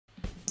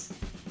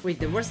Wait,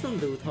 there was some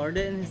loot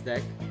hoarded in his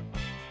deck?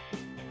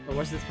 Or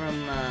was it from,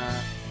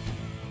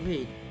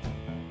 wait.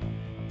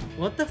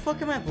 What the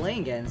fuck am I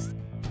playing against?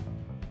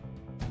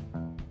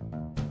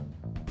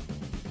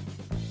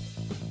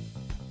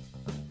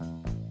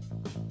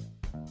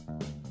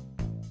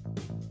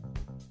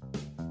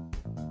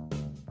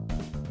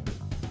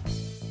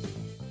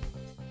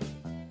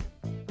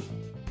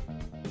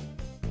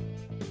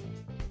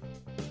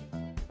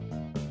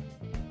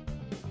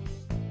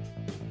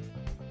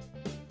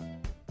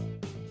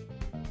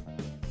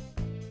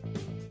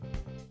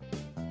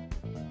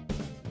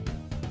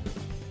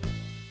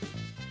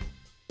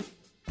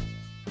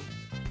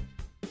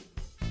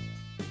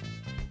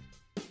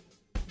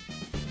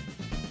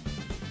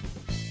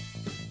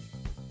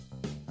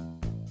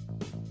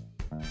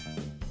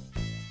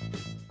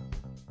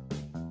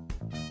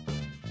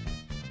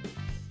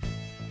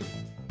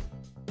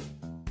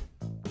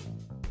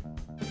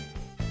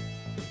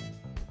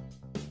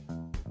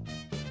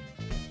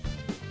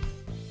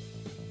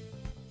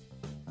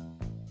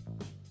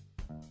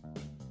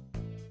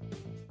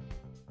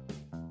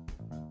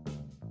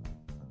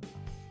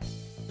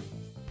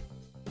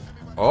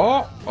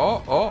 O!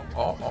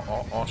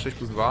 6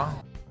 plus 2.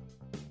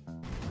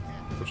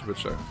 Potrzebuję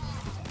 3.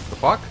 The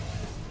fuck?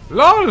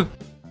 LOL!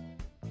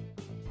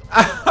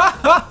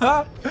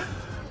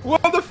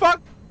 What the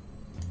fuck?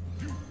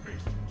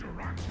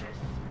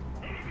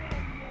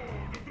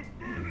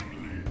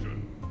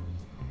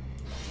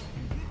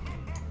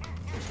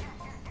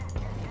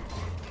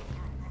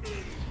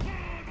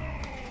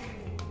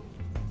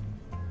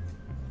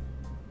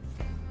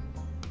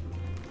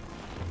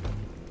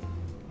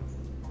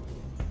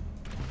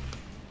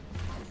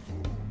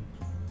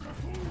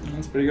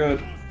 That's pretty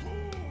good.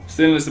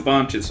 Still needs to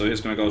punch it, so he's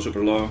gonna go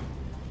super low.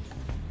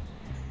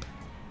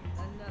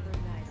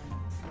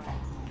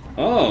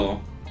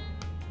 Oh!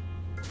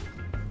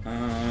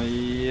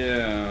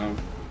 Yeah.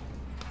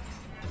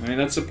 I mean,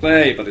 that's a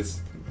play, but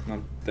it's not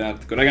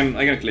that good. I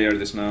can clear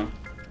this now.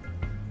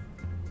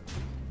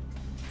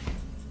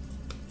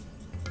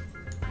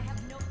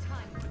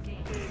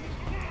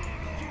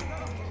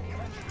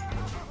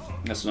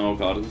 That's no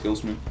card that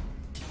kills me.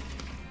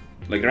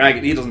 Like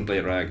Rag, he doesn't play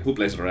Rag. Who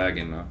plays Rag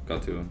in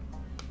Got2?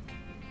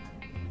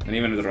 And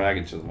even with Rag,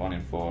 it's just 1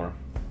 in 4.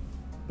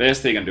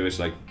 Best he can do is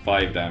like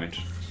 5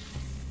 damage.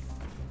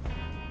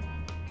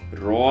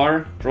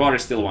 Roar? Roar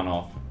is still 1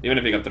 off. Even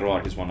if he got the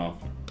Roar, he's 1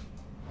 off.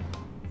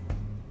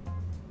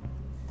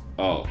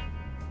 Oh.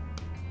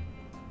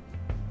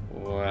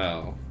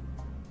 Well.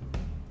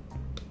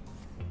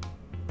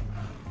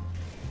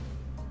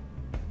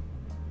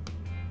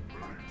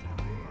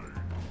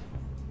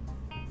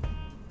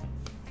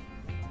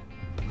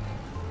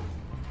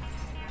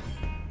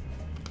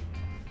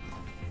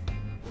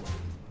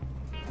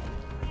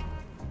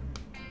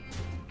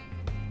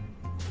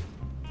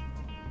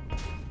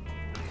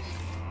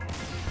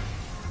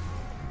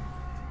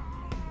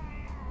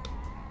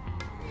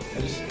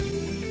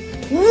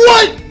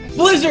 What?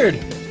 Blizzard!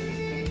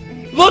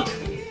 Look!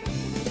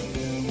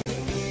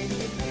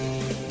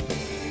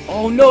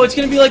 Oh no, it's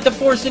gonna be like the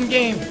Forsen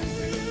game,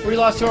 where he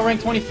lost to a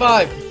rank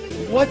 25.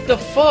 What the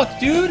fuck,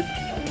 dude?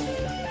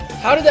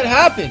 How did that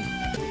happen?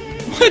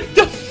 What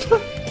the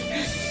fuck?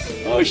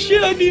 Oh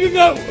shit, I needed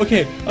that.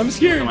 Okay, I'm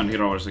scared. Command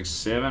Hero is like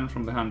 7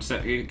 from the hand.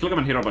 Kill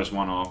Command Hero is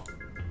 1 off.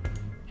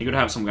 He could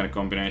have some kind of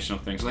combination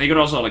of things. He could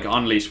also like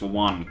unleash for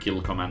 1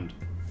 kill Command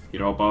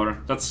Hero power.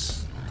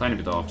 That's a tiny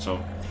bit off, so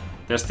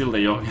there's still the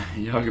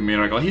Yogi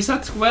Miracle. He's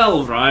at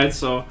 12, right?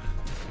 So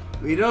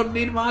we don't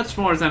need much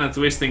more than a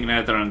Twisting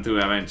Nether and 2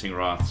 Avenging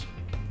Wraths.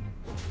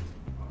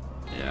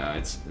 Yeah,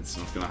 it's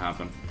not gonna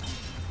happen.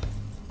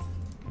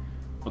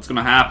 What's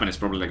gonna happen is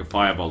probably like a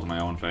fireball to my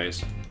own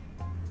face.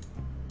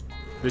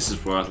 This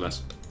is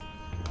worthless.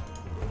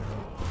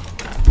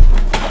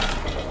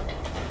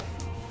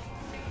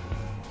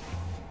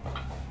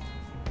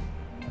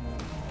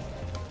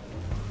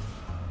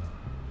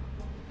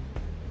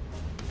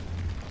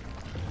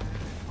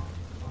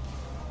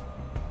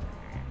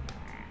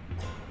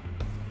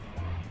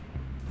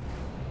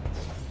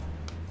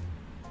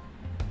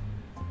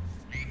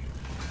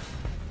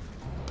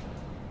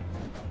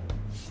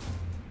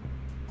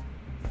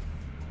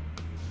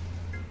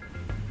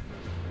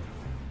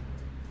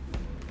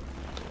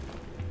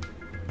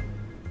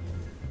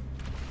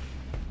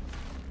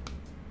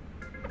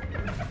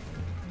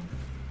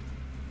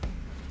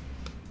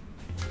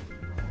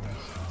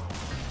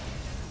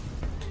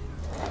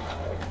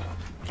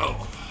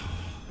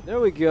 There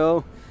we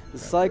go. The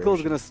cycle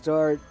is going to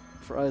start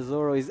for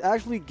Izoro. He's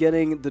actually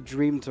getting the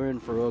dream turn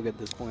for Rogue at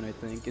this point, I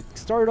think. It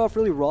started off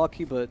really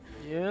rocky, but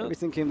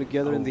everything came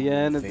together in the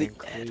end. And the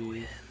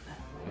Edwin.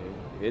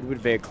 With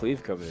Van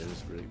Cleave coming in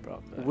is really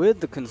problematic. With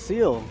the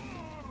conceal.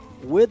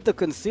 With the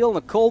conceal and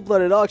a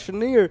cold-blooded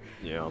auctioneer.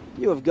 Yeah.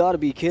 You have got to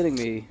be kidding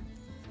me.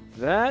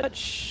 That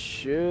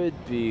should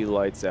be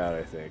lights out,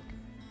 I think.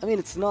 I mean,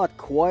 it's not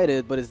quite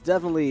it, but it's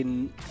definitely.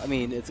 I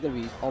mean, it's going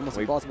to be almost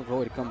impossible for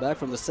Rogue to come back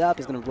from the sap.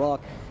 He's going to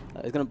block.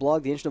 He's going to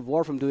block the Ancient of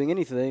War from doing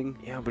anything.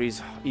 Yeah, but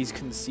he's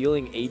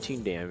concealing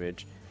 18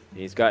 damage.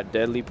 He's got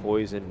Deadly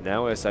Poison,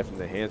 now aside from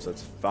the hand, so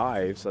that's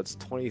 5, so that's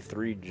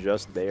 23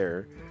 just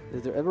there.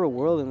 Is there ever a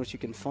world in which you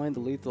can find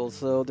the lethal?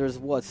 So there's,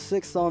 what,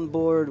 6 on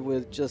board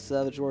with just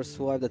Savage Roar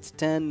Swipe, that's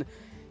 10.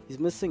 He's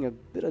missing a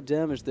bit of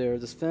damage there.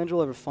 Does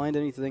Fandral ever find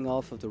anything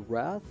off of the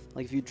Wrath?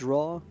 Like if you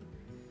draw,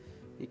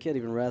 you can't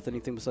even Wrath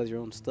anything besides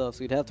your own stuff,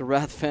 so you'd have to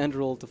Wrath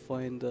Fandral to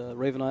find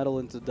Raven Idol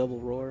into double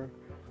Roar.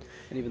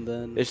 And even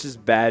then... It's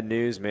just bad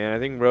news, man. I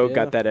think Rogue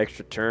got that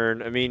extra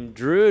turn. I mean,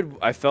 Druid,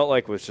 I felt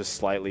like was just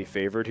slightly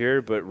favored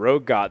here, but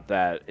Rogue got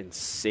that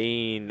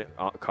insane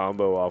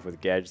combo off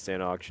with Gadget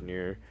Stand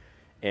Auctioneer,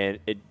 and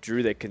it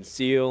drew that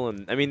Conceal,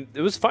 and I mean,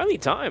 it was finally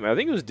time. I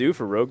think it was due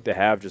for Rogue to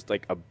have just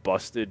like a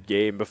busted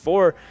game.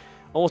 Before,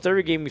 almost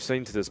every game we've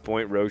seen to this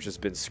point, Rogue's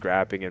just been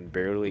scrapping and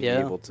barely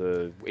able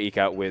to eke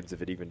out wins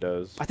if it even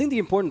does. I think the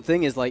important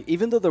thing is, like,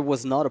 even though there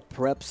was not a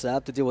prep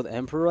sap to deal with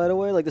Emperor right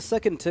away, like, the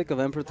second tick of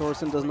Emperor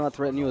Thorson does not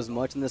threaten you as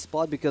much in this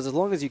spot, because as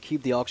long as you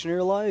keep the Auctioneer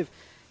alive,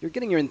 you're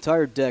getting your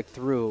entire deck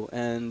through.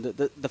 And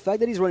the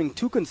fact that he's running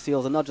 2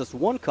 Conceals and not just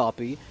 1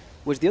 copy,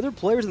 which the other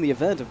players in the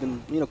event have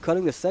been, you know,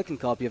 cutting the second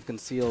copy of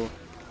Conceal,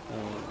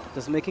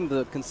 just making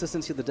the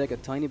consistency of the deck a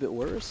tiny bit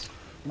worse.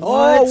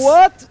 What? Oh,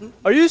 what?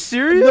 Are you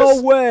serious?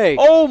 No way.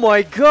 Oh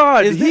my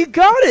god, he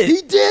got it!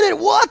 He did it!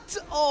 What?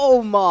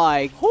 Oh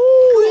my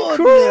Holy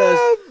goodness!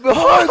 crap!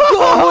 We're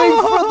going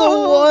for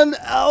the 1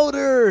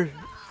 outer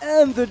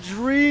and the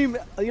dream.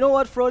 You know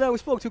what, Frodan? We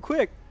spoke too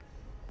quick.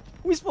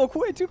 We spoke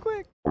way too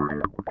quick.